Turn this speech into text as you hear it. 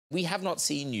We have not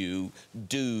seen you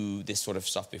do this sort of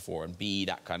stuff before and be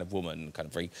that kind of woman, kind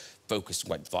of very focused,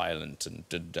 quite violent and...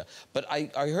 But I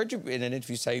heard you in an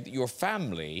interview say that your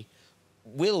family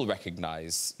will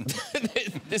recognise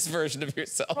this version of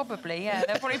yourself. Probably, yeah.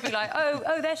 They'll probably be like,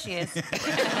 oh, there she is.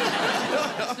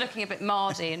 Just looking a bit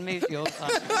mardy and moody all the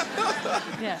time.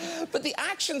 Yeah. But the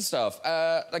action stuff,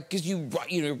 like, because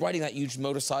you're riding that huge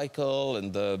motorcycle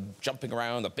and the jumping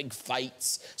around, the big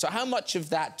fights. So how much of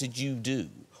that did you do?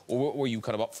 Or were you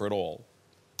kind of up for it all?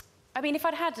 I mean,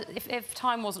 if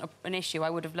time wasn't an issue, I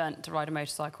would have learnt to ride a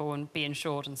motorcycle and be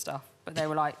insured and stuff. But they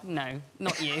were like, no,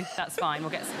 not you. That's fine.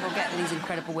 We'll get these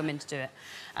incredible women to do it.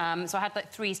 So I had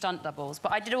like 3 stunt doubles,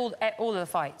 but I did all of the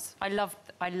fights. I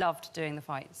loved doing the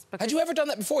fights. Had you ever done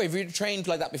that before? Have you trained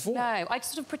like that before? No, I've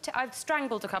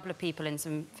strangled a couple of people in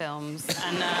some films,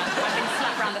 and I've been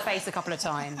slapped around the face a couple of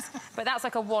times. But that's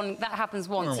like that happens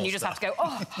once, and you just have to go,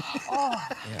 oh.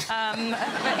 Yeah.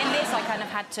 But in this, I kind of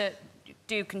had to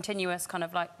do continuous kind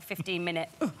of like 15-minute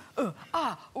which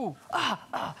I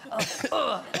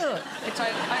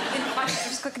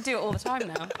just could do it all the time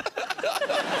now.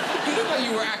 You look like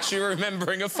you were actually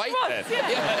remembering a fight then. Yeah.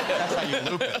 That's how you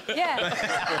loop it.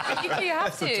 Yeah. You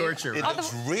have to. The torture. It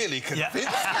looks really convincing.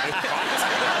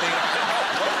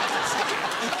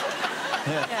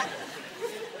 Yeah.